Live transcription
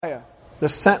the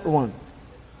sent one,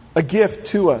 a gift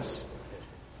to us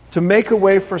to make a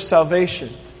way for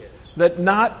salvation, that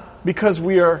not because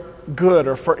we are good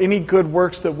or for any good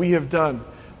works that we have done,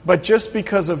 but just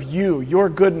because of you, your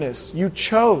goodness, you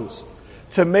chose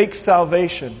to make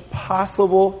salvation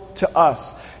possible to us.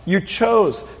 You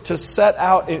chose to set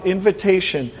out an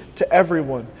invitation to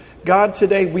everyone. God,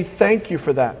 today we thank you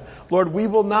for that. Lord, we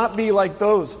will not be like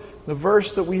those, the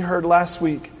verse that we heard last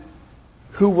week,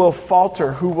 who will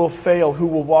falter, who will fail, who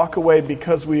will walk away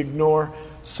because we ignore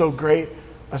so great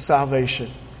a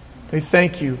salvation. We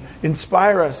thank you.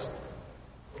 Inspire us.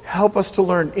 Help us to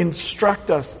learn.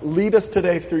 Instruct us. Lead us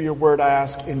today through your word, I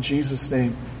ask in Jesus'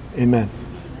 name. Amen.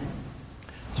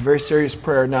 It's a very serious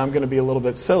prayer. Now I'm going to be a little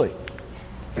bit silly.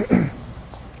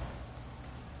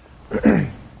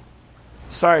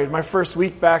 Sorry, my first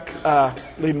week back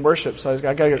leading worship, so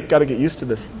I got to get used to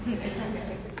this.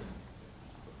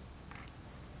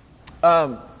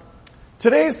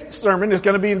 Today's sermon is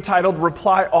going to be entitled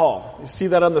Reply All. You see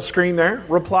that on the screen there?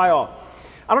 Reply All.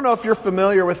 I don't know if you're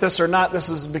familiar with this or not. This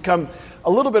has become a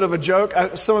little bit of a joke.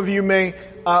 Some of you may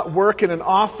work in an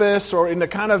office or in the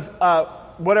kind of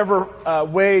whatever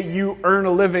way you earn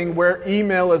a living where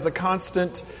email is a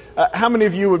constant. How many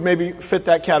of you would maybe fit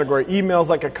that category? Email's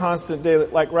like a constant daily,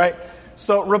 right?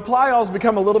 So reply all has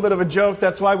become a little bit of a joke.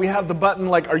 That's why we have the button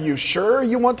like, are you sure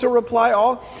you want to reply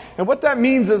all? And what that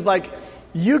means is like,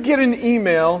 you get an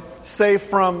email, say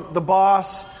from the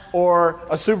boss or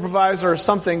a supervisor or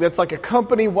something that's like a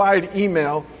company-wide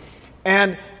email.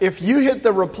 And if you hit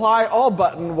the reply all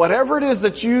button, whatever it is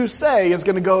that you say is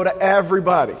going to go to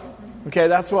everybody. Okay,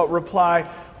 that's what reply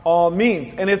all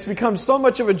means. And it's become so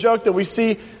much of a joke that we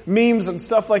see memes and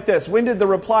stuff like this. When did the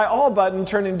reply all button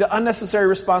turn into unnecessary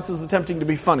responses attempting to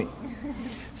be funny?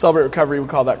 Celebrate Recovery would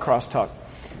call that crosstalk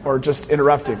or just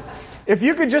interrupting. If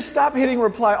you could just stop hitting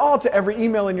reply all to every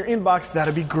email in your inbox,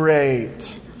 that'd be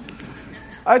great.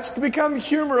 It's become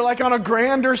humor like on a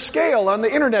grander scale on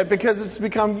the internet because it's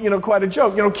become, quite a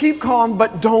joke. Keep calm,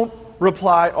 but don't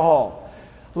reply all.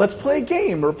 Let's play a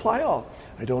game, reply all.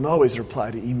 I don't always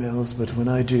reply to emails, but when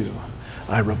I do,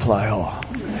 I reply all.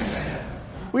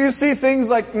 We see things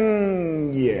like,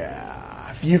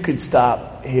 if you could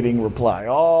stop hitting reply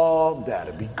all,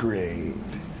 that'd be great.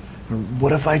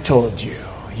 What if I told you,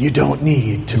 you don't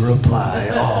need to reply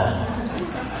all?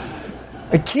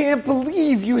 I can't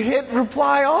believe you hit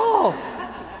reply all.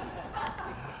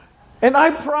 And I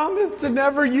promise to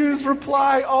never use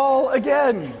reply all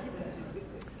again.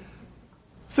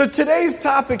 So today's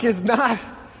topic is not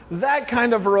that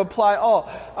kind of a reply all.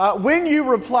 When you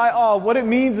reply all, what it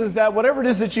means is that whatever it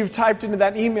is that you've typed into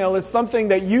that email is something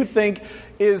that you think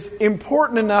is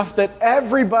important enough that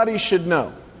everybody should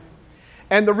know.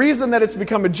 And the reason that it's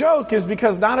become a joke is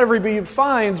because not everybody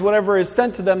finds whatever is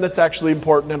sent to them that's actually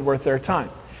important and worth their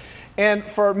time.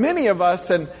 And for many of us,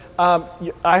 and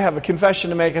I have a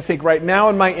confession to make, I think right now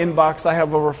in my inbox I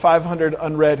have over 500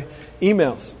 unread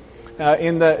emails.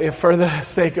 For the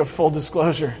sake of full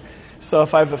disclosure. So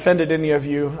if I've offended any of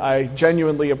you, I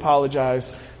genuinely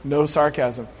apologize. No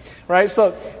sarcasm. Right?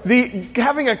 So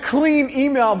having a clean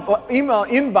email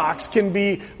inbox can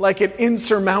be like an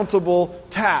insurmountable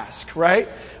task, right?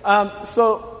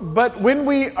 But when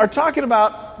we are talking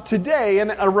about today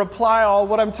and a reply all,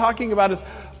 what I'm talking about is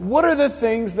what are the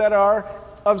things that are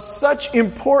of such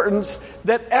importance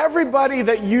that everybody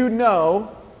that you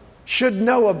know should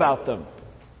know about them?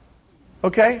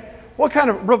 Okay? What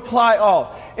kind of reply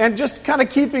all? And just kind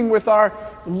of keeping with our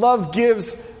love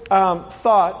gives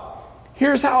thought,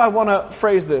 here's how I want to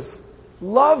phrase this.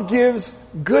 Love gives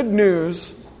good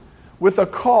news with a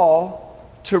call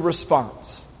to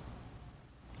response.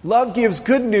 Love gives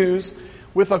good news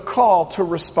with a call to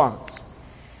response.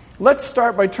 Let's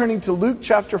start by turning to Luke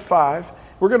chapter 5.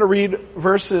 We're going to read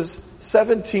verses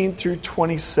 17 through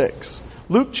 26.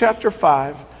 Luke chapter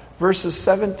 5, verses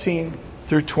 17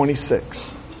 through 26.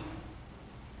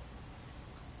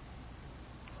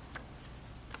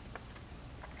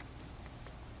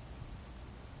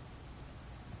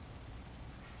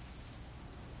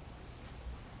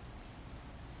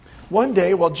 One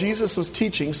day, while Jesus was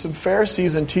teaching, some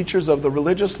Pharisees and teachers of the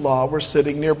religious law were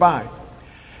sitting nearby.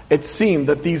 It seemed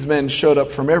that these men showed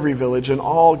up from every village in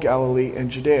all Galilee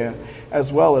and Judea,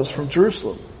 as well as from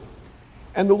Jerusalem.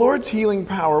 And the Lord's healing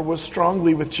power was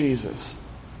strongly with Jesus.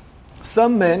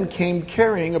 Some men came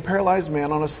carrying a paralyzed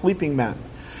man on a sleeping mat.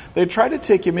 They tried to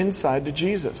take him inside to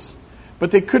Jesus,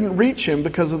 but they couldn't reach him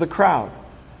because of the crowd.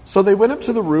 So they went up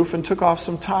to the roof and took off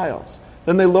some tiles.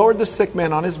 Then they lowered the sick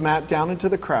man on his mat down into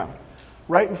the crowd,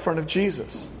 right in front of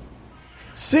Jesus.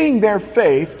 Seeing their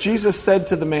faith, Jesus said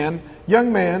to the man,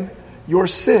 "Young man, your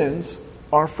sins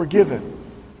are forgiven.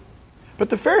 But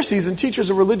the Pharisees and teachers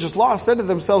of religious law said to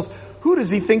themselves, who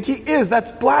does he think he is? That's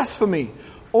blasphemy.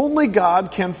 Only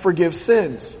God can forgive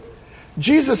sins.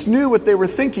 Jesus knew what they were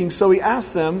thinking, so he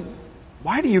asked them,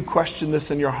 why do you question this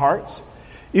in your hearts?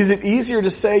 Is it easier to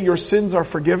say your sins are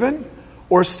forgiven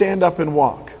or stand up and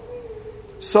walk?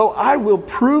 So I will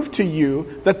prove to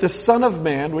you that the Son of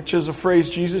Man, which is a phrase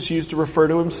Jesus used to refer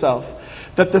to himself,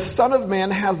 that the Son of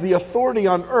Man has the authority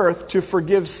on earth to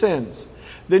forgive sins.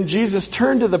 Then Jesus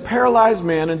turned to the paralyzed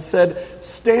man and said,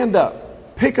 stand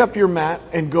up, pick up your mat,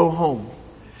 and go home.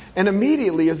 And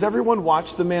immediately, as everyone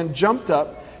watched, the man jumped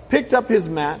up, picked up his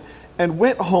mat, and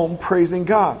went home praising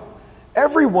God.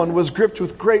 Everyone was gripped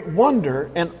with great wonder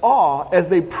and awe as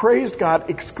they praised God,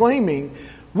 exclaiming,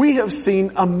 we have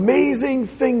seen amazing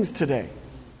things today.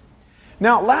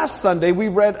 Now, last Sunday, we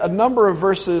read a number of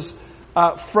verses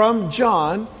from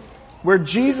John where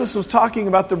Jesus was talking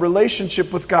about the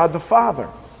relationship with God the Father.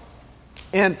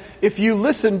 And if you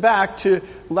listen back to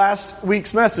last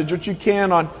week's message, which you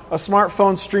can on a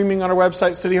smartphone streaming on our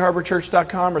website,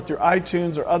 cityharborchurch.com, or through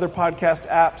iTunes or other podcast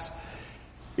apps,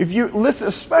 if you listen,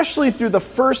 especially through the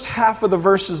first half of the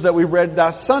verses that we read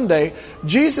last Sunday,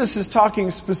 Jesus is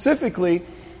talking specifically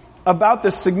about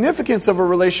the significance of a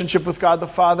relationship with God the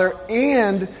Father,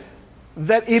 and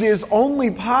that it is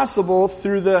only possible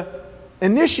through the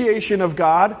initiation of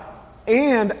God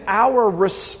and our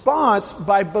response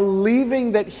by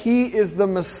believing that He is the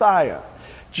Messiah.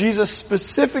 Jesus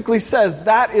specifically says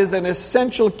that is an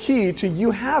essential key to you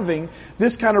having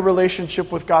this kind of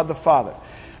relationship with God the Father.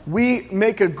 We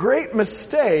make a great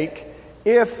mistake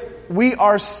if we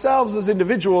ourselves as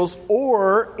individuals,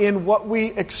 or in what we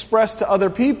express to other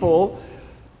people,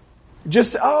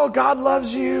 just, oh, God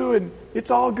loves you and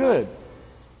it's all good.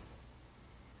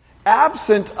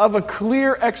 Absent of a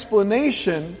clear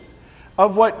explanation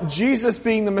of what Jesus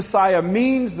being the Messiah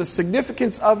means, the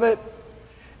significance of it,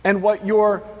 and what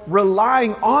you're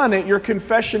relying on it, your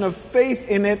confession of faith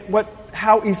in it,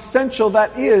 how essential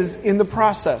that is in the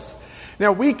process.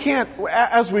 Now, we can't,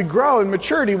 as we grow in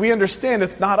maturity, we understand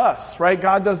it's not us, right?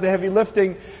 God does the heavy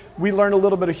lifting. We learn a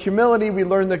little bit of humility. We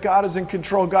learn that God is in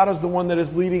control. God is the one that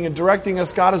is leading and directing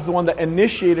us. God is the one that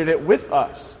initiated it with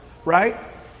us, right?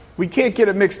 We can't get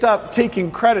it mixed up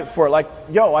taking credit for it, like,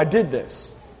 yo, I did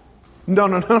this.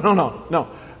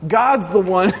 No. God's the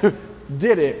one who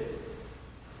did it,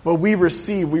 but we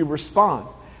receive, we respond.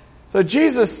 So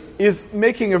Jesus is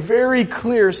making a very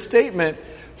clear statement.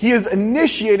 He is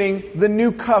initiating the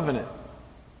new covenant.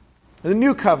 The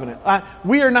new covenant.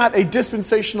 We are not a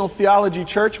dispensational theology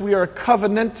church. We are a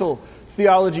covenantal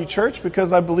theology church,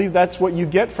 because I believe that's what you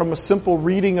get from a simple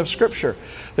reading of Scripture.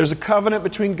 There's a covenant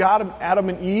between God and Adam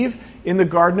and Eve in the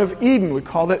Garden of Eden. We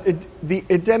call that the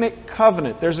Edenic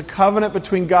covenant. There's a covenant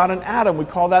between God and Adam. We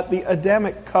call that the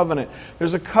Adamic covenant.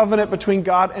 There's a covenant between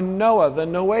God and Noah, the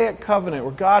Noahic covenant,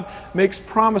 where God makes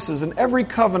promises. In every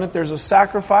covenant there's a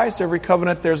sacrifice. Every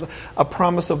covenant there's a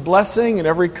promise of blessing. In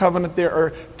every covenant there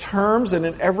are terms. And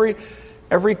in every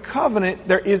covenant,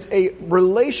 there is a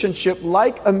relationship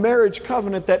like a marriage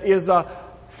covenant that is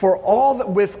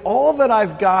with all that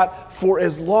I've got, for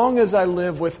as long as I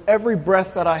live, with every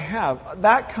breath that I have.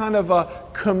 That kind of a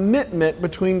commitment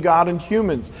between God and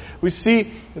humans. We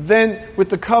see then with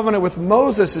the covenant with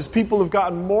Moses, as people have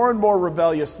gotten more and more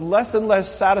rebellious, less and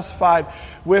less satisfied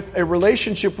with a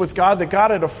relationship with God that God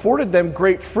had afforded them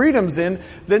great freedoms in,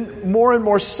 then more and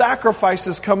more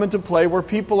sacrifices come into play, where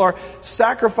people are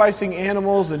sacrificing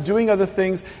animals and doing other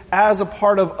things as a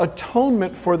part of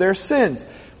atonement for their sins.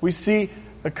 We see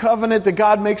a covenant that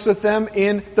God makes with them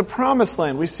in the Promised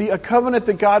Land. We see a covenant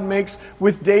that God makes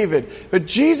with David. But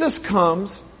Jesus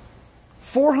comes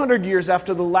 400 years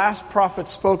after the last prophet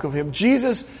spoke of Him.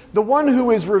 Jesus, the one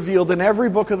who is revealed in every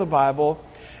book of the Bible,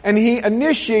 and He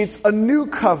initiates a new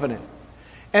covenant.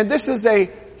 And this is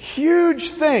a huge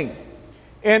thing.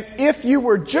 And if you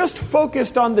were just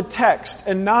focused on the text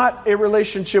and not a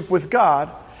relationship with God,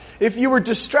 if you were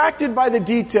distracted by the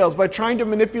details, by trying to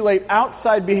manipulate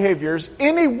outside behaviors,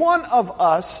 any one of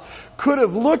us could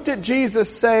have looked at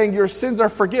Jesus saying, your sins are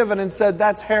forgiven, and said,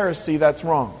 that's heresy, that's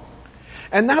wrong.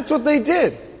 And that's what they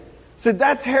did. Said,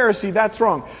 that's heresy, that's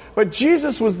wrong. But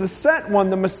Jesus was the sent one,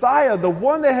 the Messiah, the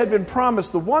one that had been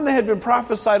promised, the one that had been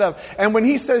prophesied of. And when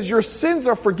He says your sins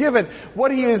are forgiven,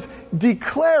 what He is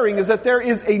declaring is that there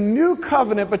is a new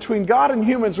covenant between God and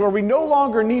humans, where we no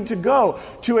longer need to go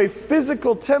to a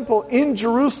physical temple in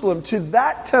Jerusalem, to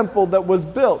that temple that was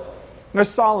built by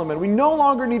Solomon. We no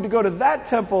longer need to go to that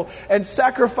temple and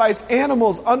sacrifice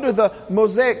animals under the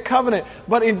Mosaic covenant,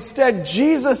 but instead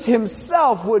Jesus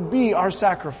Himself would be our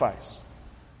sacrifice.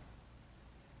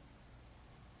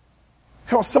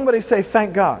 Come on, somebody say,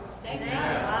 thank God. Thank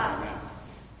God.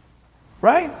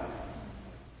 Right?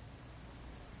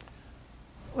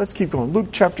 Let's keep going. Luke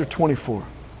chapter 24.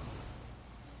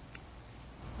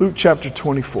 Luke chapter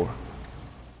 24.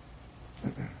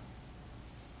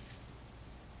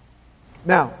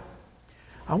 Now,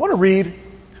 I want to read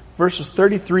verses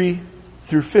 33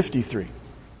 through 53.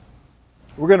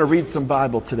 We're going to read some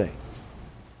Bible today.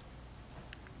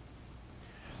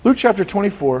 Luke chapter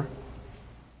 24,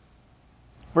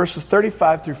 verses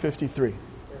 35 through 53.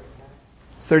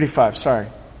 35, sorry.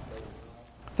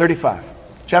 35.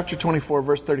 Chapter 24,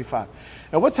 verse 35.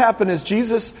 Now what's happened is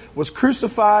Jesus was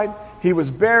crucified, He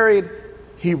was buried,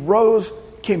 He rose,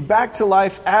 came back to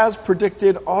life as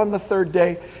predicted on the third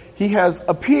day. He has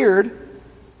appeared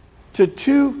to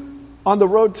two on the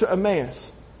road to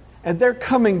Emmaus. And they're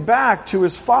coming back to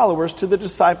His followers, to the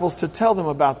disciples, to tell them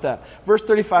about that. Verse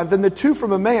 35, then the two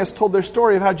from Emmaus told their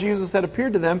story of how Jesus had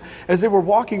appeared to them as they were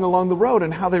walking along the road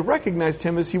and how they recognized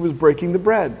Him as He was breaking the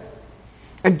bread.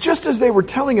 And just as they were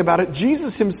telling about it,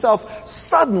 Jesus Himself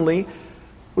suddenly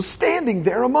was standing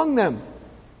there among them.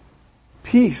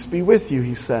 Peace be with you,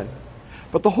 He said.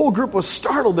 But the whole group was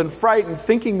startled and frightened,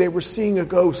 thinking they were seeing a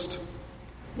ghost.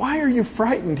 Why are you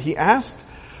frightened? He asked.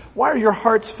 Why are your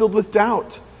hearts filled with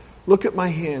doubt? Look at my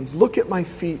hands. Look at my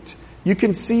feet. You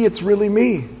can see it's really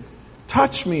me.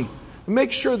 Touch me.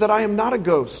 Make sure that I am not a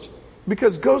ghost,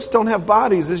 because ghosts don't have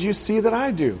bodies as you see that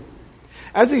I do.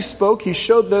 As He spoke, He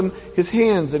showed them His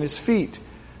hands and His feet.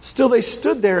 Still they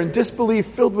stood there in disbelief,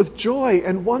 filled with joy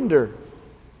and wonder.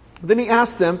 Then He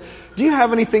asked them, do you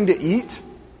have anything to eat?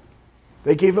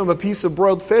 They gave Him a piece of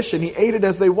broiled fish, and He ate it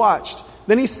as they watched.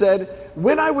 Then He said,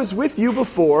 when I was with you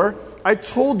before, I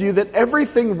told you that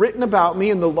everything written about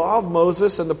me in the law of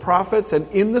Moses and the prophets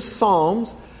and in the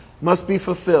Psalms must be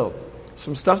fulfilled.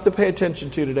 Some stuff to pay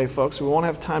attention to today, folks. We won't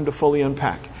have time to fully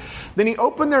unpack. Then He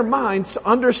opened their minds to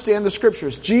understand the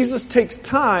Scriptures. Jesus takes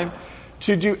time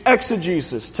to do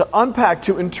exegesis, to unpack,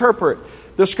 to interpret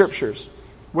the Scriptures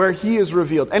where He is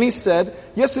revealed. And He said,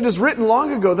 yes, it is written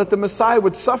long ago that the Messiah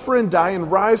would suffer and die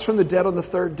and rise from the dead on the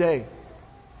third day.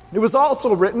 It was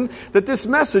also written that this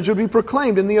message would be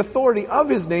proclaimed in the authority of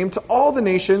His name to all the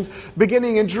nations,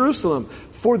 beginning in Jerusalem.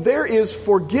 For there is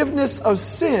forgiveness of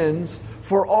sins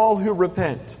for all who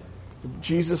repent.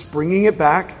 Jesus bringing it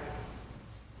back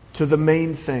to the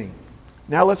main thing.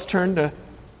 Now let's turn to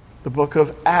the book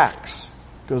of Acts.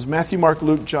 It goes Matthew, Mark,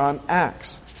 Luke, John,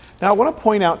 Acts. Now I want to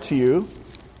point out to you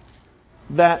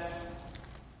that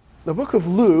the book of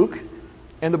Luke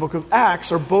and the book of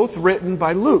Acts are both written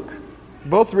by Luke.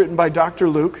 Both written by Dr.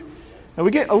 Luke. And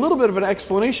we get a little bit of an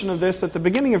explanation of this at the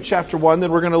beginning of chapter 1,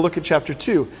 then we're going to look at chapter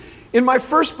 2. In my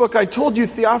first book, I told you,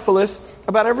 Theophilus,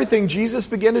 about everything Jesus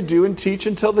began to do and teach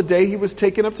until the day He was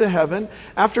taken up to heaven,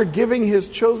 after giving His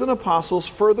chosen apostles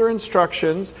further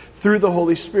instructions through the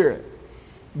Holy Spirit.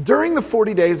 During the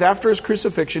 40 days after His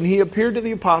crucifixion, He appeared to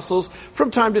the apostles from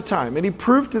time to time, and He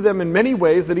proved to them in many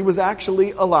ways that He was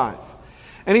actually alive.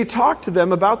 And He talked to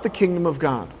them about the kingdom of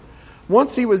God.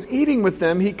 Once He was eating with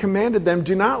them, He commanded them,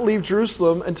 do not leave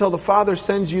Jerusalem until the Father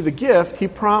sends you the gift He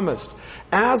promised,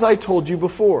 as I told you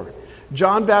before.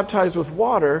 John baptized with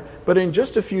water, but in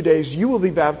just a few days you will be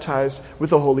baptized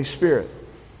with the Holy Spirit.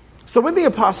 So when the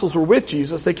apostles were with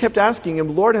Jesus, they kept asking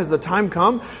Him, Lord, has the time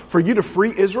come for you to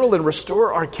free Israel and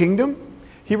restore our kingdom?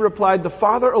 He replied, the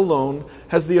Father alone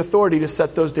has the authority to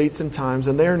set those dates and times,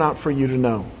 and they are not for you to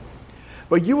know.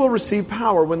 But you will receive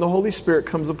power when the Holy Spirit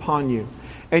comes upon you.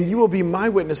 And you will be my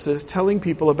witnesses, telling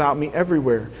people about me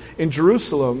everywhere, in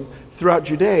Jerusalem, throughout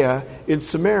Judea, in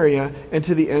Samaria, and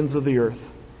to the ends of the earth.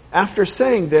 After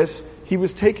saying this, He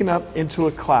was taken up into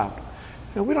a cloud.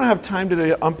 Now, we don't have time today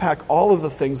to unpack all of the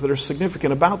things that are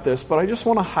significant about this, but I just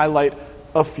want to highlight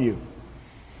a few.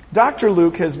 Dr.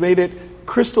 Luke has made it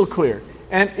crystal clear,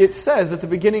 and it says at the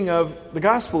beginning of the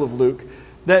Gospel of Luke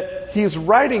that he's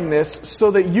writing this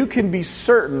so that you can be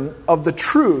certain of the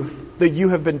truth that you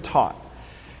have been taught.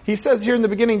 He says here in the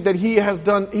beginning that he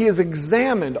has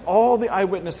examined all the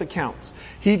eyewitness accounts.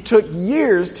 He took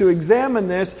years to examine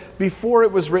this before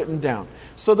it was written down,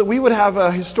 so that we would have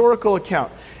a historical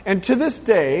account. And to this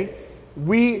day,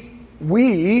 we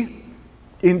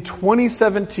in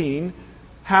 2017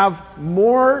 have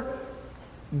more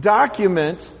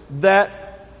documents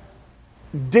that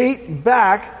date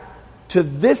back to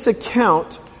this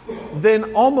account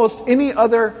than almost any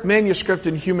other manuscript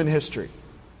in human history.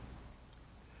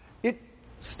 It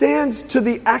stands to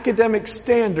the academic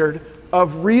standard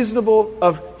of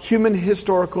human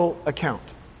historical account.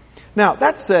 Now,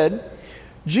 that said,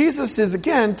 Jesus is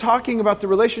again talking about the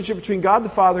relationship between God the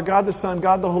Father, God the Son,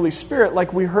 God the Holy Spirit,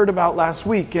 like we heard about last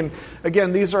week. And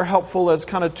again, these are helpful as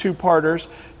kind of two-parters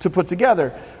to put together.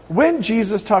 When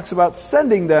Jesus talks about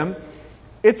sending them,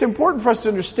 it's important for us to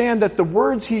understand that the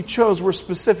words he chose were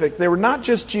specific. They were not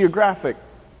just geographic.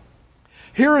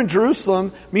 Here in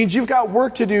Jerusalem means you've got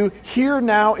work to do here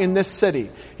now in this city.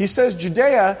 He says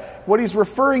Judea, what he's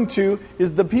referring to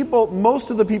is the people, most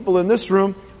of the people in this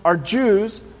room are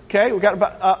Jews. Okay, we've got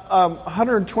about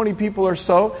 120 people or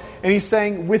so, and he's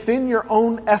saying within your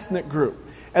own ethnic group.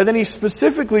 And then he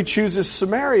specifically chooses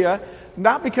Samaria,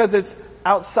 not because it's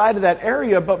outside of that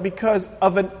area, but because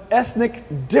of an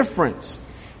ethnic difference.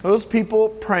 Those people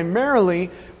primarily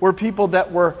were people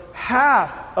that were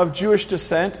half of Jewish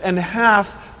descent and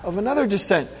half of another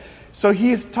descent. So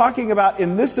he's talking about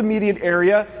in this immediate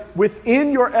area,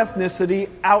 within your ethnicity,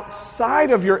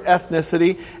 outside of your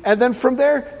ethnicity, and then from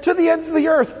there to the ends of the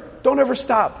earth. Don't ever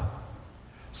stop.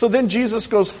 So then Jesus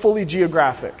goes fully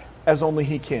geographic, as only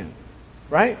he can.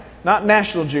 Right? Not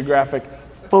National Geographic,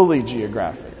 fully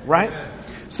geographic. Right?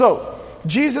 So,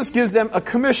 Jesus gives them a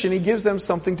commission. He gives them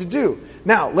something to do.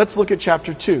 Now, let's look at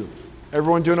chapter 2.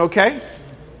 Everyone doing okay?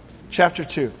 Chapter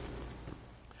 2.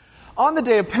 On the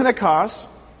day of Pentecost,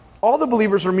 all the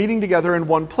believers were meeting together in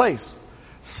one place.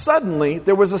 Suddenly,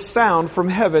 there was a sound from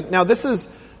heaven. Now, this is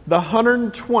the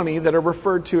 120 that are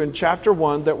referred to in chapter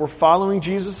 1 that were following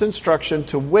Jesus' instruction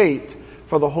to wait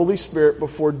for the Holy Spirit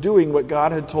before doing what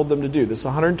God had told them to do. This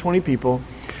 120 people.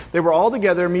 They were all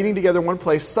together, meeting together in one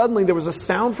place. Suddenly, there was a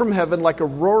sound from heaven like a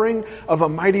roaring of a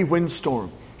mighty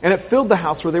windstorm, and it filled the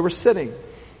house where they were sitting.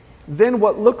 Then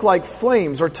what looked like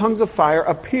flames or tongues of fire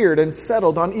appeared and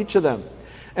settled on each of them.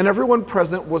 And everyone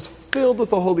present was filled with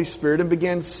the Holy Spirit and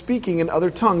began speaking in other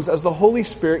tongues as the Holy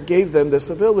Spirit gave them this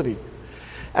ability.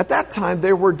 At that time,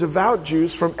 there were devout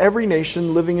Jews from every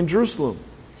nation living in Jerusalem.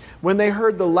 When they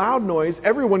heard the loud noise,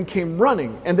 everyone came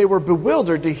running, and they were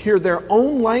bewildered to hear their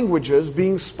own languages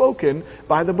being spoken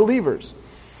by the believers.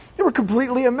 They were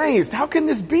completely amazed. How can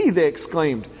this be? They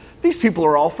exclaimed. These people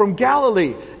are all from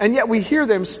Galilee, and yet we hear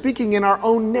them speaking in our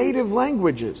own native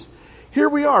languages. Here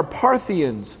we are,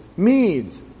 Parthians,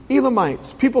 Medes,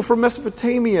 Elamites, people from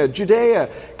Mesopotamia, Judea,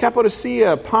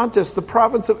 Cappadocia, Pontus, the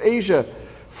province of Asia,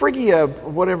 Phrygia,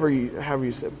 however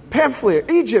you said, Pamphylia,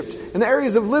 Egypt, and the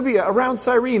areas of Libya around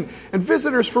Cyrene, and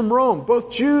visitors from Rome,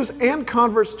 both Jews and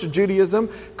converts to Judaism,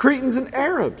 Cretans and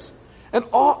Arabs.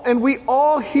 And we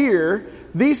all hear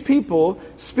these people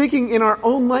speaking in our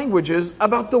own languages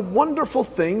about the wonderful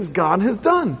things God has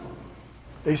done.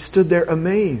 They stood there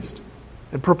amazed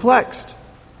and perplexed.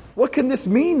 What can this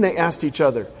mean? They asked each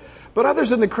other. But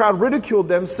others in the crowd ridiculed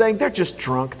them, saying, they're just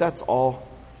drunk, that's all.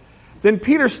 Then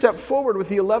Peter stepped forward with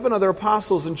the 11 other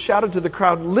apostles and shouted to the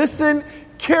crowd, listen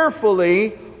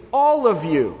carefully, all of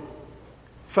you.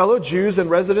 Fellow Jews and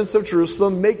residents of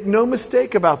Jerusalem, make no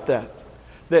mistake about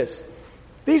this.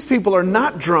 These people are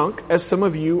not drunk, as some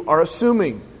of you are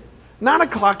assuming. 9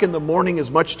 o'clock in the morning is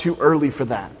much too early for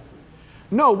that.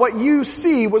 No, what you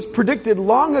see was predicted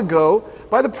long ago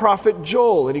by the prophet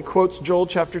Joel. And he quotes Joel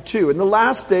chapter 2. In the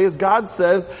last days, God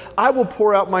says, I will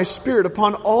pour out my spirit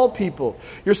upon all people.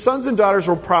 Your sons and daughters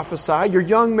will prophesy. Your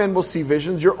young men will see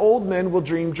visions. Your old men will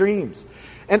dream dreams.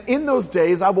 And in those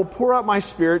days, I will pour out my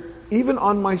spirit even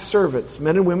on my servants,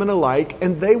 men and women alike,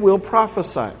 and they will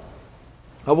prophesy.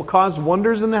 I will cause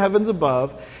wonders in the heavens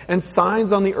above and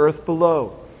signs on the earth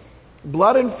below.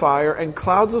 Blood and fire and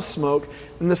clouds of smoke,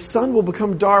 and the sun will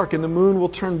become dark and the moon will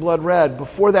turn blood red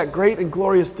before that great and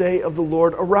glorious day of the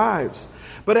Lord arrives.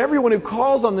 But everyone who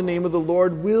calls on the name of the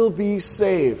Lord will be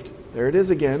saved. There it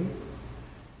is again.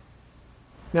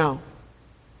 Now,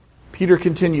 Peter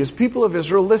continues, people of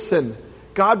Israel, listen.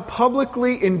 God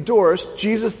publicly endorsed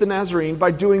Jesus the Nazarene by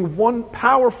doing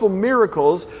powerful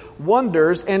miracles,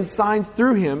 wonders, and signs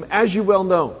through him, as you well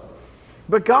know.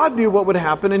 But God knew what would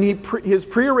happen, and his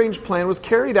prearranged plan was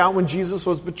carried out when Jesus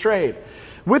was betrayed.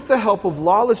 With the help of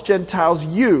lawless Gentiles,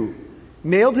 you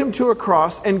nailed him to a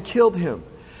cross and killed him.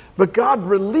 But God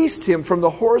released him from the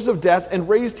horrors of death and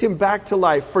raised him back to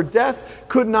life, for death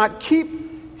could not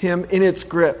keep him in its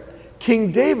grip.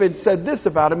 King David said this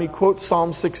about him. He quotes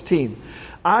Psalm 16.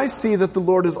 I see that the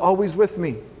Lord is always with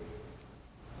me,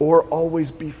 or always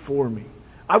before me.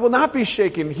 I will not be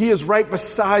shaken. He is right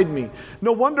beside me.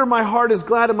 No wonder my heart is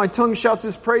glad and my tongue shouts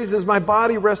his praises. My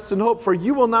body rests in hope, for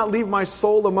you will not leave my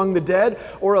soul among the dead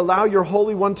or allow your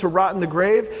Holy One to rot in the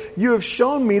grave. You have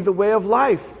shown me the way of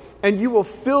life, and you will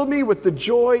fill me with the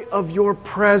joy of your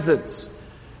presence.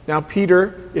 Now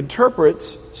Peter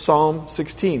interprets Psalm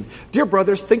 16. Dear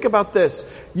brothers, think about this.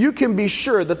 You can be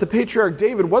sure that the patriarch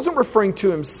David wasn't referring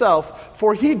to himself,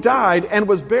 for he died and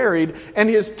was buried, and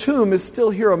his tomb is still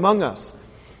here among us.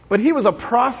 But he was a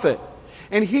prophet,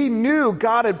 and he knew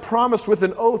God had promised with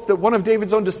an oath that one of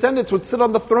David's own descendants would sit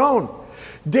on the throne.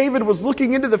 David was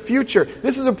looking into the future.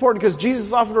 This is important because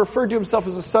Jesus often referred to himself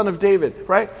as the son of David,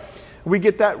 right? We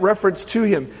get that reference to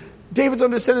him. David's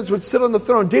own descendants would sit on the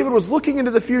throne. David was looking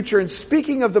into the future and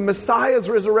speaking of the Messiah's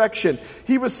resurrection.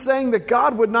 He was saying that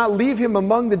God would not leave him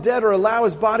among the dead or allow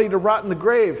his body to rot in the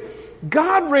grave.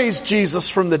 God raised Jesus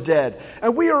from the dead,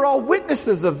 and we are all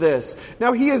witnesses of this.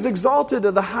 Now he is exalted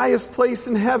to the highest place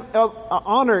in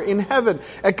honor in heaven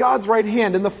at God's right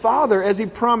hand, and the Father, as he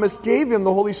promised, gave him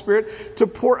the Holy Spirit to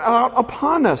pour out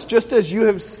upon us, just as you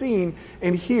have seen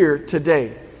and hear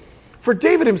today. For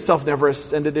David himself never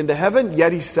ascended into heaven,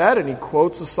 yet he said, and he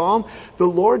quotes the psalm, "The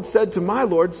Lord said to my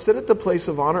Lord, sit at the place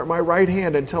of honor at my right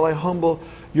hand until I humble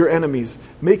your enemies,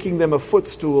 making them a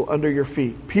footstool under your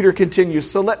feet." Peter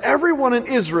continues, "So let everyone in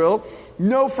Israel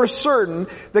know for certain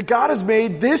that God has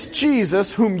made this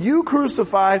Jesus, whom you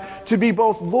crucified, to be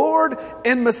both Lord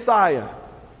and Messiah."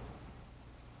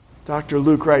 Dr.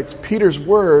 Luke writes, Peter's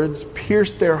words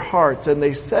pierced their hearts, and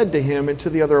they said to him and to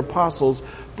the other apostles,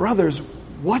 "Brothers,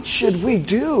 what should we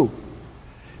do?"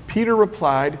 Peter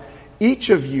replied, "Each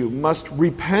of you must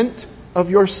repent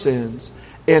of your sins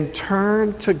and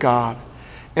turn to God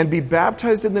and be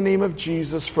baptized in the name of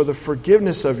Jesus for the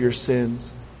forgiveness of your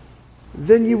sins.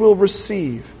 Then you will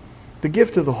receive the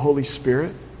gift of the Holy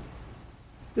Spirit.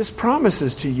 This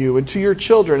promises to you and to your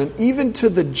children and even to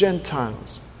the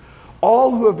Gentiles,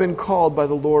 all who have been called by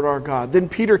the Lord our God." Then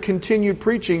Peter continued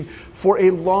preaching for a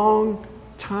long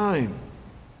time,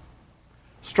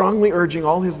 strongly urging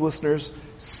all his listeners,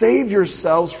 "Save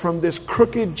yourselves from this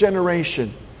crooked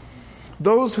generation."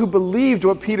 Those who believed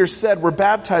what Peter said were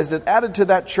baptized and added to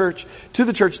the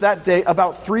church that day,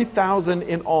 about 3,000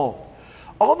 in all.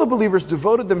 All the believers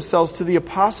devoted themselves to the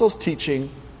apostles' teaching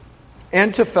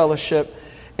and to fellowship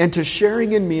and to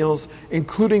sharing in meals,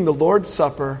 including the Lord's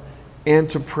Supper, and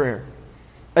to prayer.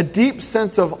 A deep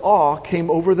sense of awe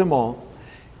came over them all,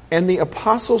 and the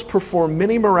apostles performed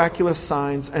many miraculous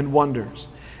signs and wonders.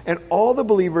 And all the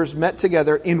believers met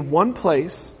together in one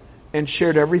place and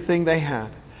shared everything they had.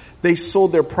 They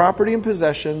sold their property and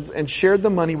possessions and shared the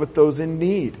money with those in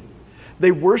need. They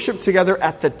worshiped together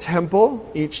at the temple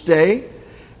each day,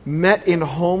 met in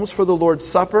homes for the Lord's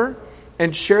Supper,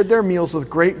 and shared their meals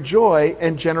with great joy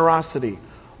and generosity,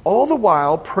 all the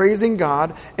while praising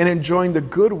God and enjoying the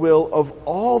goodwill of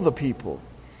all the people.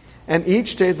 And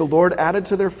each day the Lord added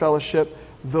to their fellowship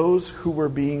those who were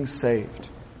being saved.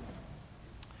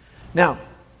 Now,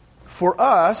 for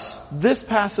us, this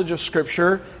passage of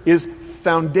Scripture is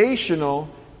foundational,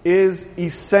 is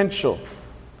essential.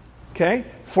 Okay?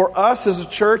 For us as a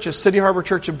church, as City Harbor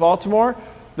Church in Baltimore,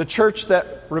 the church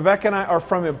that Rebecca and I are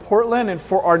from in Portland, and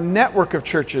for our network of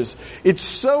churches, it's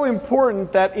so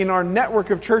important that in our network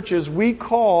of churches, we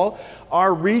call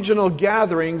our regional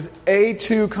gatherings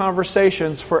A2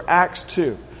 conversations for Acts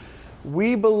 2.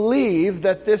 We believe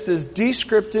that this is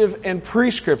descriptive and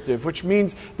prescriptive, which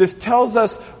means this tells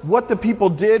us what the people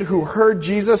did who heard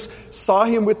Jesus, saw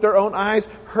him with their own eyes,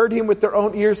 heard him with their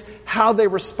own ears, how they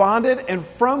responded, and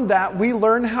from that we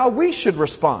learn how we should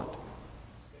respond.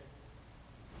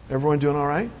 Everyone doing all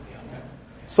right?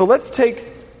 So let's take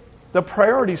the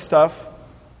priority stuff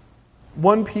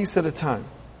one piece at a time.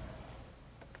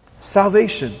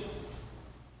 Salvation.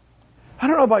 I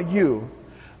don't know about you,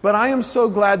 but I am so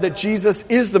glad that Jesus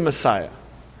is the Messiah.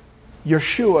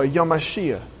 Yeshua,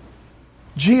 Yamashiach.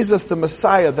 Jesus the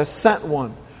Messiah, the sent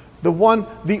one.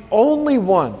 The only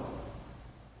one.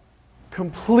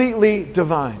 Completely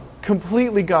divine.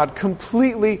 Completely God.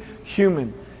 Completely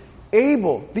human.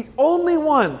 Able, the only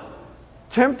one,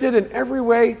 tempted in every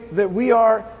way that we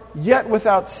are, yet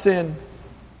without sin.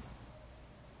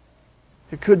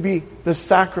 It could be the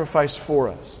sacrifice for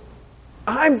us.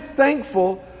 I'm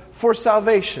thankful for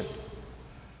salvation.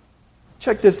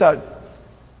 Check this out.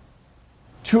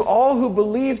 To all who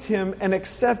believed him and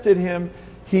accepted him,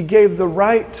 he gave the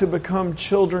right to become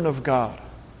children of God.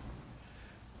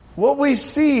 What we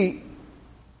see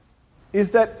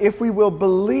is that if we will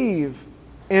believe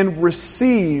and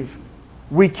receive,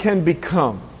 we can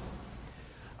become.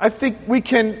 I think we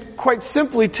can quite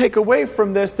simply take away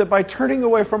from this that by turning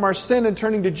away from our sin and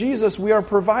turning to Jesus, we are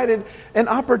provided an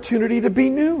opportunity to be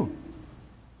new.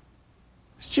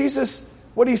 Jesus,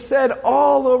 what he said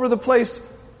all over the place,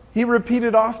 he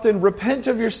repeated often, repent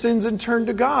of your sins and turn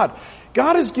to God.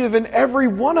 God has given every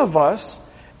one of us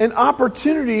an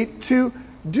opportunity to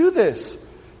do this,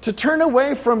 To turn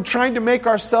away from trying to make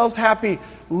ourselves happy,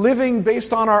 living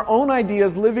based on our own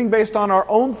ideas, living based on our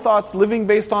own thoughts, living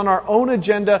based on our own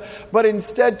agenda, but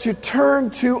instead to turn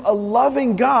to a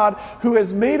loving God who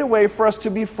has made a way for us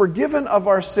to be forgiven of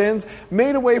our sins,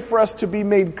 made a way for us to be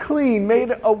made clean,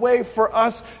 made a way for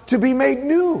us to be made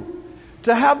new,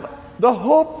 to have the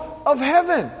hope of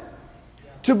heaven,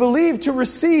 to believe, to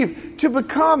receive, to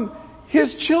become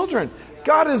His children.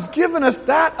 God has given us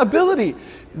that ability.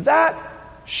 That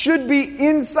should be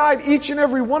inside each and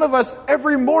every one of us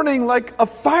every morning like a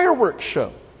fireworks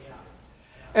show.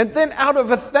 And then out of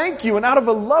a thank you and out of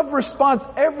a love response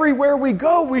everywhere we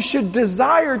go, we should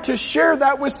desire to share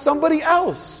that with somebody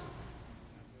else.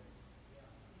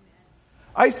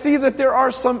 I see that there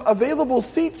are some available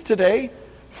seats today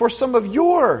for some of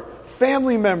your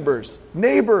family members,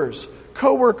 neighbors,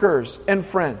 coworkers, and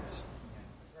friends.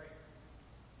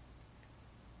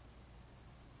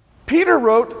 Peter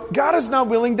wrote, God is not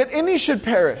willing that any should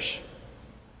perish.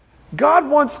 God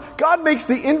makes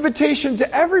the invitation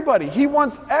to everybody. He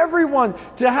wants everyone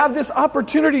to have this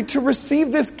opportunity to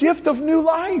receive this gift of new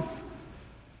life.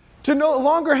 To no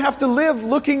longer have to live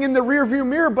looking in the rearview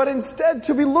mirror, but instead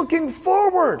to be looking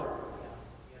forward.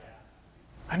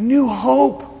 A new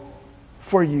hope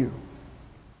for you.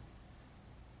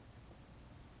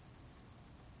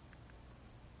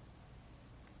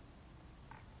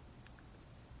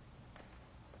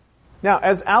 Now,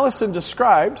 as Allison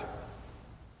described,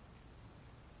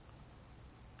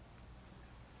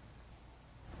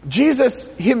 Jesus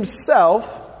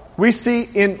himself, we see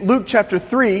in Luke chapter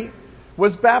 3,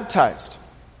 was baptized.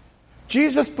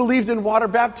 Jesus believed in water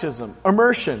baptism,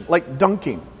 immersion, like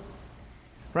dunking,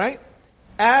 right?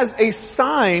 As a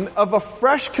sign of a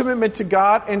fresh commitment to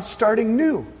God and starting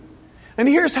new. And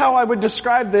here's how I would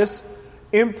describe this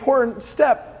important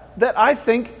step that I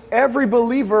think every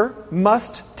believer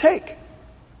must take.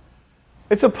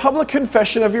 It's a public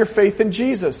confession of your faith in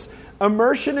Jesus.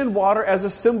 Immersion in water as a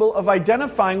symbol of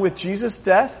identifying with Jesus'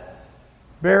 death,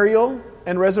 burial,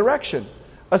 and resurrection.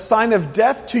 A sign of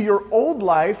death to your old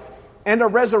life and a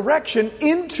resurrection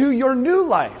into your new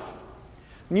life.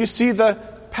 And you see the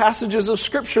passages of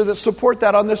Scripture that support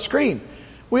that on the screen.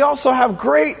 We also have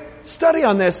great study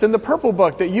on this in the Purple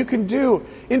Book that you can do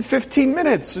in 15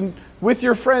 minutes and with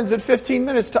your friends in 15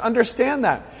 minutes to understand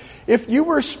that. If you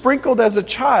were sprinkled as a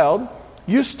child,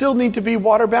 you still need to be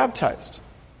water baptized.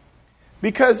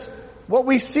 Because what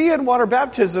we see in water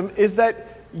baptism is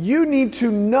that you need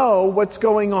to know what's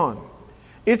going on.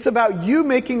 It's about you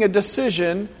making a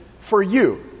decision for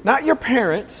you, not your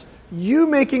parents. You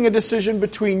making a decision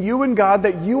between you and God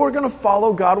that you are going to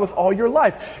follow God with all your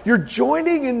life. You're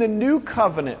joining in the new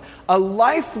covenant, a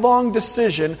lifelong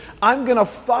decision. I'm going to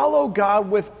follow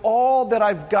God with all that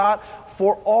I've got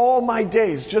for all my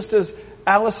days, just as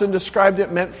Allison described it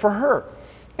meant for her.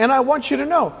 And I want you to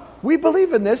know, we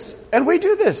believe in this and we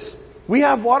do this. We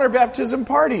have water baptism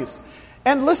parties.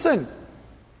 And listen,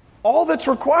 all that's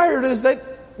required is that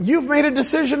you've made a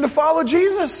decision to follow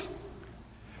Jesus.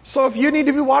 So if you need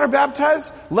to be water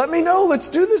baptized, let me know. Let's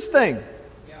do this thing.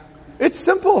 It's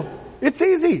simple. It's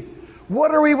easy.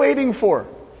 What are we waiting for?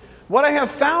 What I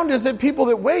have found is that people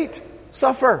that wait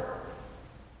suffer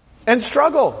and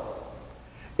struggle.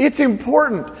 It's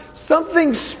important.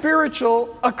 Something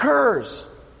spiritual occurs.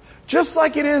 Just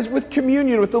like it is with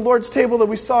communion, with the Lord's table that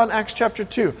we saw in Acts chapter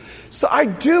 2. So I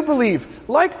do believe,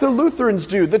 like the Lutherans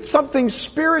do, that something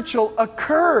spiritual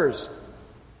occurs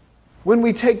when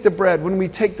we take the bread, when we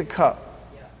take the cup.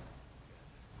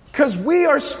 Because we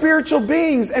are spiritual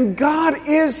beings and God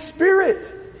is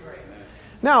spirit.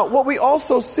 Now, what we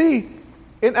also see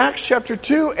in Acts chapter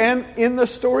 2 and in the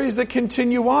stories that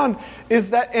continue on is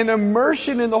that an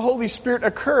immersion in the Holy Spirit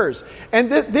occurs.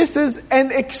 And this is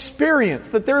an experience,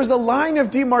 that there is a line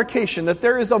of demarcation, that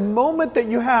there is a moment that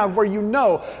you have where you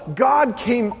know God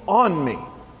came on me.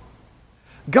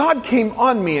 God came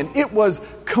on me and it was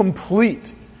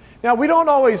complete. Now, we don't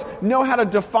always know how to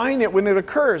define it when it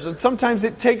occurs, and sometimes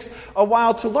it takes a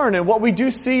while to learn. And what we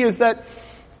do see is that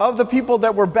of the people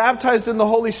that were baptized in the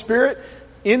Holy Spirit,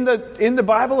 in the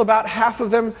Bible, about half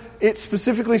of them, it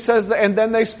specifically says that, and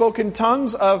then they spoke in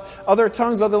tongues,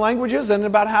 other languages, and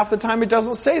about half the time it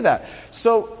doesn't say that.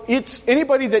 So it's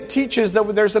anybody that teaches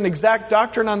that there's an exact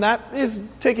doctrine on that is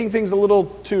taking things a little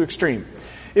too extreme.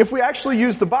 If we actually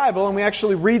use the Bible and we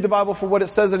actually read the Bible for what it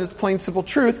says in its plain, simple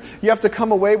truth, you have to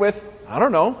come away with, I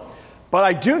don't know, but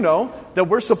I do know that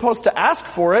we're supposed to ask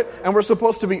for it, and we're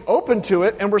supposed to be open to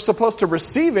it, and we're supposed to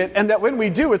receive it, and that when we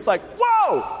do, it's like,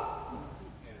 whoa!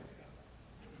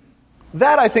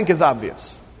 That I think is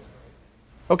obvious.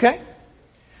 Okay?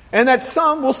 And that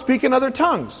some will speak in other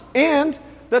tongues. And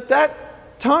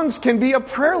that tongues can be a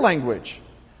prayer language.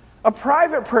 A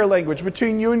private prayer language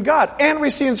between you and God. And we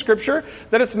see in Scripture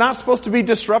that it's not supposed to be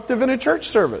disruptive in a church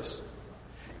service.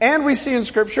 And we see in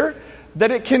Scripture that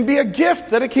it can be a gift,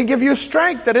 that it can give you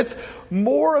strength, that it's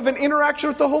more of an interaction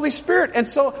with the Holy Spirit. And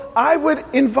so I would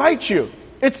invite you.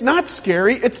 It's not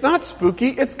scary. It's not spooky.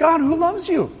 It's God who loves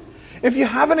you. If you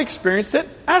haven't experienced it,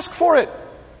 ask for it.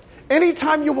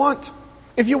 Anytime you want.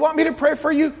 If you want me to pray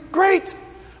for you, great.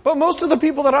 But most of the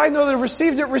people that I know that have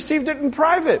received it in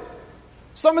private.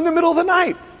 Some in the middle of the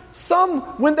night. Some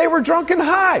when they were drunk and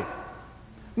high.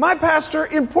 My pastor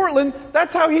in Portland,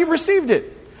 that's how he received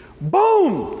it.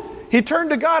 Boom! He turned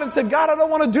to God and said, God, I don't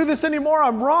want to do this anymore.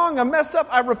 I'm wrong. I'm messed up.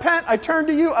 I repent. I turn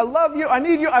to you. I love you. I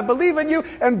need you. I believe in you.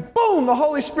 And boom, the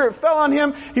Holy Spirit fell on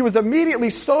him. He was immediately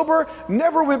sober,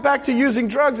 never went back to using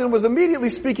drugs, and was immediately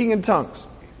speaking in tongues.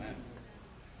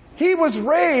 He was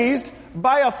raised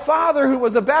by a father who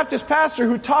was a Baptist pastor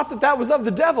who taught that that was of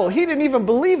the devil. He didn't even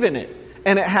believe in it.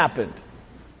 And it happened.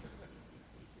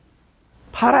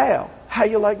 Pareo. How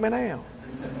you like me now?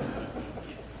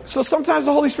 So sometimes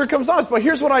the Holy Spirit comes on us, but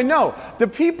here's what I know. The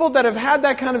people that have had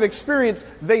that kind of experience,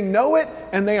 they know it,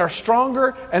 and they are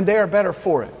stronger, and they are better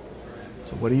for it.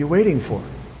 So what are you waiting for?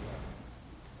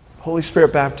 Holy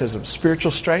Spirit baptism,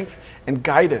 spiritual strength, and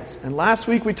guidance. And last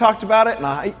week we talked about it, and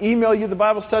I emailed you the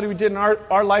Bible study we did in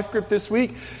our life group this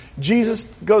week. Jesus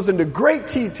goes into great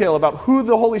detail about who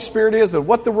the Holy Spirit is and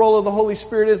what the role of the Holy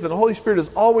Spirit is. And the Holy Spirit is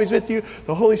always with you.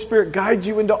 The Holy Spirit guides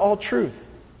you into all truth.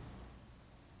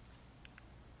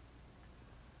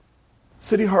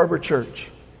 City Harbor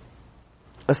Church,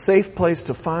 a safe place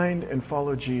to find and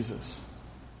follow Jesus.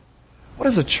 What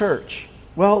is a church?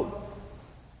 Well,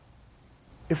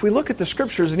 if we look at the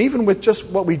scriptures, and even with just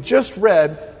what we just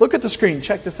read, look at the screen,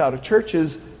 check this out. A church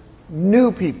is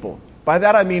new people. By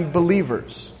that I mean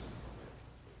believers.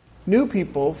 New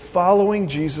people following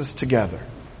Jesus together.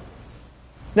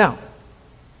 Now,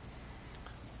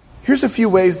 here's a few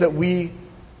ways that we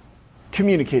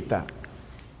communicate that.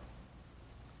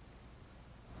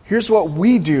 Here's what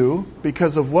we do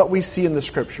because of what we see in the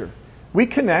scripture. We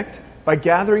connect by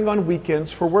gathering on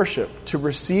weekends for worship to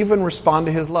receive and respond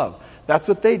to His love. That's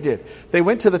what they did. They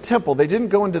went to the temple. They didn't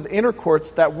go into the inner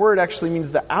courts. That word actually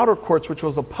means the outer courts, which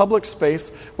was a public space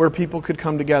where people could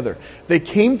come together. They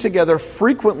came together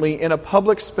frequently in a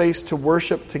public space to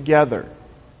worship together.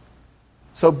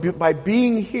 So by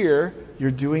being here,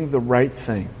 you're doing the right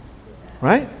thing.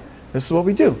 Right? This is what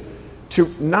we do.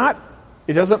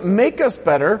 It doesn't make us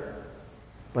better,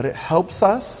 but it helps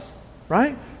us,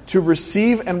 right? To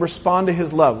receive and respond to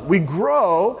His love. We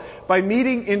grow by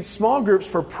meeting in small groups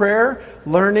for prayer,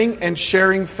 learning, and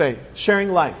sharing faith,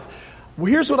 sharing life. Well,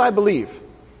 here's what I believe.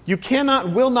 You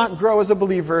will not grow as a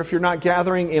believer if you're not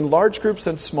gathering in large groups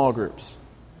and small groups.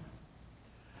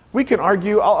 We can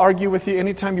argue. I'll argue with you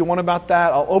anytime you want about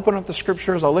that. I'll open up the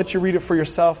scriptures. I'll let you read it for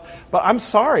yourself. But I'm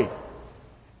sorry.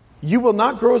 You will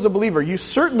not grow as a believer. You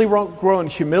certainly won't grow in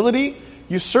humility.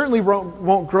 You certainly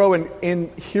won't grow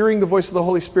in hearing the voice of the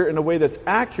Holy Spirit in a way that's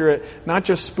accurate, not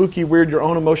just spooky, weird, your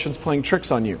own emotions playing tricks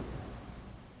on you.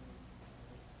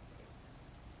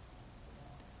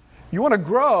 You want to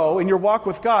grow in your walk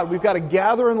with God, we've got to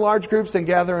gather in large groups and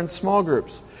gather in small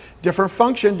groups. Different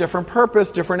function, different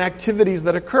purpose, different activities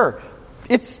that occur.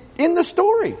 It's in the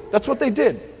story. That's what they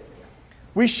did.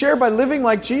 We share by living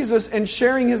like Jesus and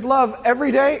sharing His love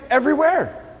every day,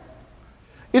 everywhere.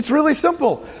 It's really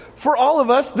simple. For all of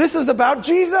us, this is about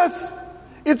Jesus.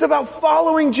 It's about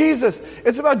following Jesus.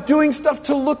 It's about doing stuff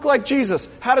to look like Jesus.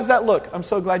 How does that look? I'm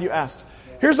so glad you asked.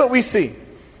 Here's what we see.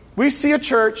 We see a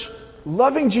church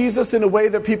loving Jesus in a way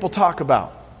that people talk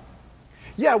about.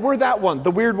 Yeah, we're that one,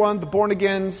 the weird one, the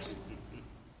born-agains.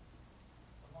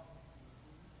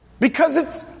 Because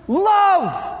it's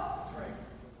love.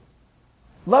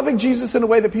 Loving Jesus in a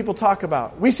way that people talk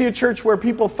about. We see a church where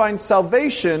people find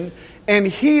salvation and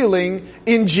healing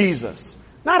in Jesus.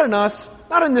 Not in us,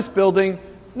 not in this building,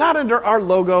 not under our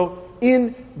logo,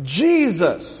 in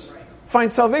Jesus.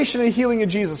 Find salvation and healing in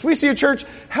Jesus. We see a church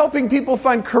helping people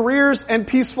find careers and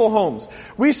peaceful homes.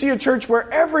 We see a church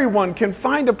where everyone can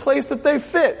find a place that they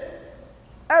fit.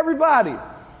 Everybody.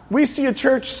 We see a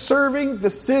church serving the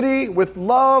city with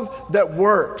love that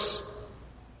works.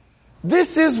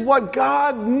 This is what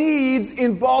God needs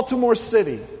in Baltimore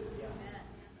City.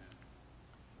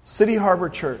 City Harbor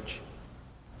Church.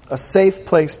 A safe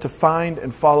place to find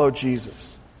and follow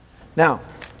Jesus. Now,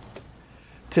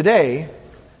 today,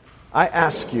 I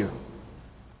ask you,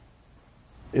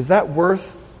 is that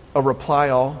worth a reply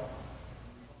all?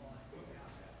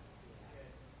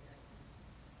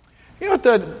 You know what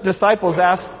the disciples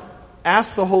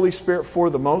asked the Holy Spirit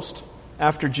for the most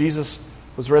after Jesus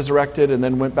was resurrected and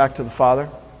then went back to the Father,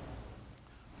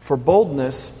 for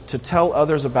boldness to tell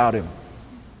others about him.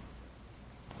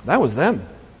 That was them.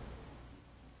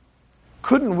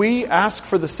 Couldn't we ask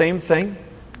for the same thing?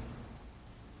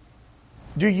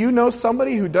 Do you know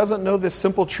somebody who doesn't know this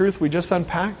simple truth we just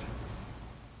unpacked?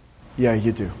 Yeah,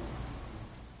 you do.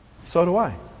 So do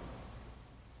I.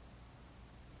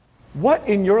 What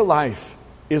in your life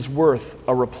is worth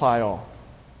a reply all?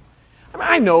 I mean,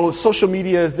 I know social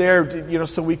media is there,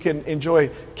 so we can enjoy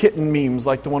kitten memes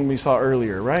like the one we saw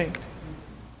earlier, right?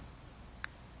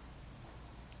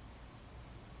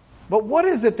 But what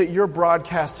is it that you're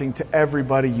broadcasting to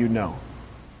everybody you know?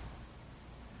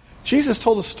 Jesus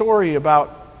told a story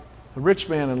about the rich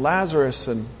man and Lazarus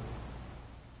and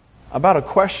about a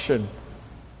question.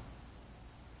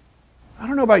 I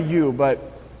don't know about you, but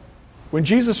when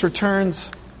Jesus returns,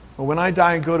 or when I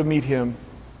die and go to meet him,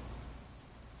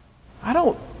 I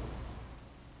don't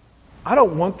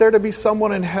want there to be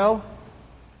someone in hell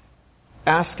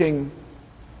asking,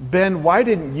 Ben, why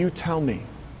didn't you tell me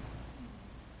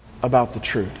about the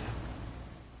truth?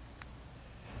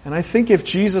 And I think if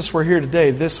Jesus were here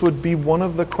today, this would be one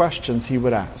of the questions he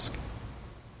would ask.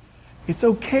 It's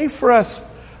okay for us,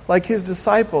 like his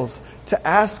disciples, to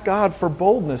ask God for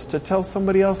boldness to tell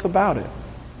somebody else about it.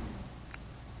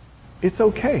 It's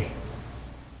okay.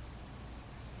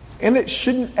 And it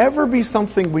shouldn't ever be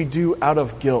something we do out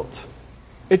of guilt.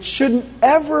 It shouldn't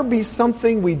ever be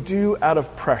something we do out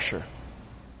of pressure.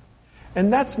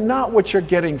 And that's not what you're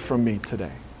getting from me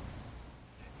today.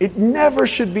 It never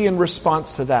should be in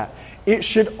response to that. It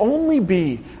should only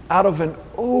be out of an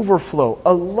overflow,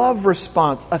 a love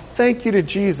response, a thank you to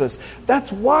Jesus.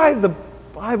 That's why the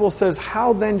Bible says,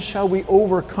 how then shall we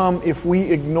overcome if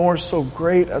we ignore so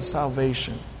great a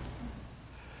salvation?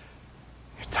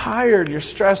 You're tired, you're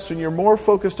stressed, when you're more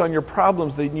focused on your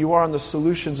problems than you are on the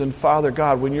solutions in Father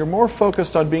God, when you're more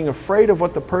focused on being afraid of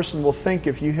what the person will think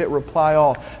if you hit reply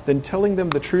all than telling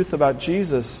them the truth about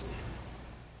Jesus,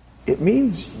 it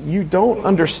means you don't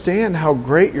understand how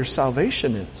great your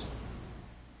salvation is.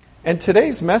 And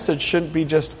today's message shouldn't be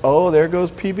just, oh, there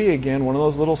goes PB again, one of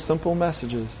those little simple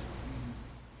messages.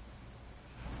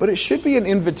 But it should be an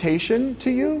invitation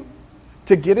to you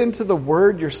to get into the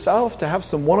Word yourself, to have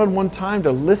some one-on-one time,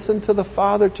 to listen to the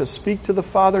Father, to speak to the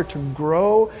Father, to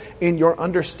grow in your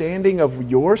understanding of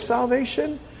your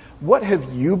salvation. What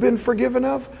have you been forgiven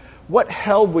of? What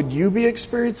hell would you be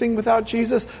experiencing without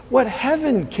Jesus? What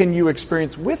heaven can you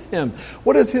experience with Him?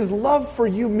 What does His love for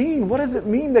you mean? What does it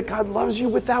mean that God loves you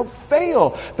without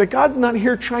fail? That God's not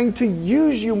here trying to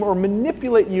use you or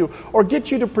manipulate you or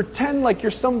get you to pretend like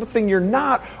you're something you're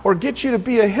not or get you to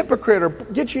be a hypocrite or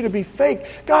get you to be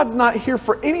fake. God's not here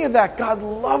for any of that. God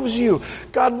loves you.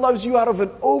 God loves you out of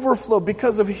an overflow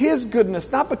because of His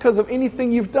goodness, not because of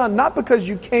anything you've done, not because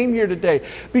you came here today,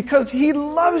 because He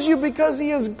loves you because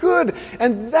He is good.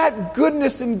 And that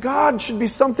goodness in God should be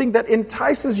something that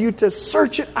entices you to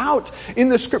search it out in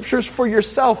the Scriptures for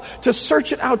yourself, to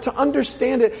search it out, to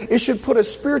understand it. It should put a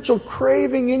spiritual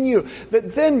craving in you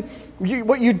that then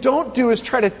what you don't do is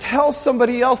try to tell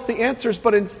somebody else the answers,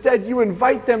 but instead you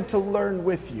invite them to learn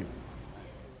with you.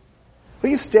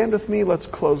 Will you stand with me? Let's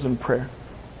close in prayer.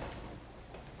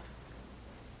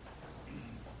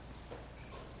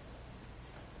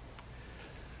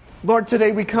 Lord,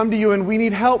 today we come to you and we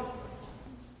need help.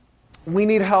 We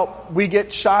need help. We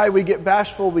get shy, we get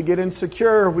bashful, we get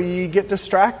insecure, we get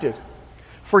distracted.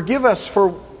 Forgive us for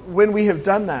when we have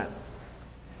done that.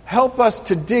 Help us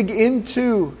to dig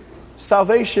into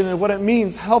salvation and what it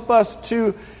means. Help us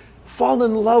to fall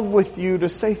in love with you, to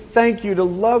say thank you, to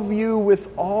love you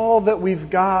with all that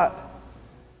we've got.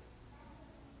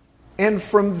 And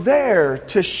from there,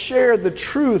 to share the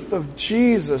truth of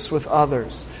Jesus with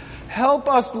others. Help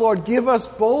us, Lord. Give us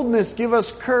boldness. Give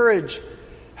us courage.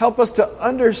 Help us to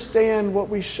understand what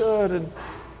we should and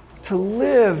to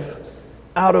live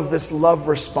out of this love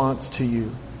response to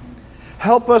you.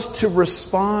 Help us to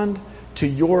respond to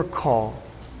your call.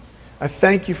 I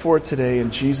thank you for it today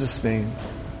in Jesus' name.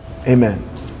 Amen.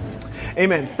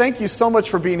 Amen. Thank you so much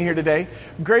for being here today.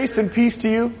 Grace and peace to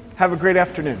you. Have a great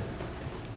afternoon.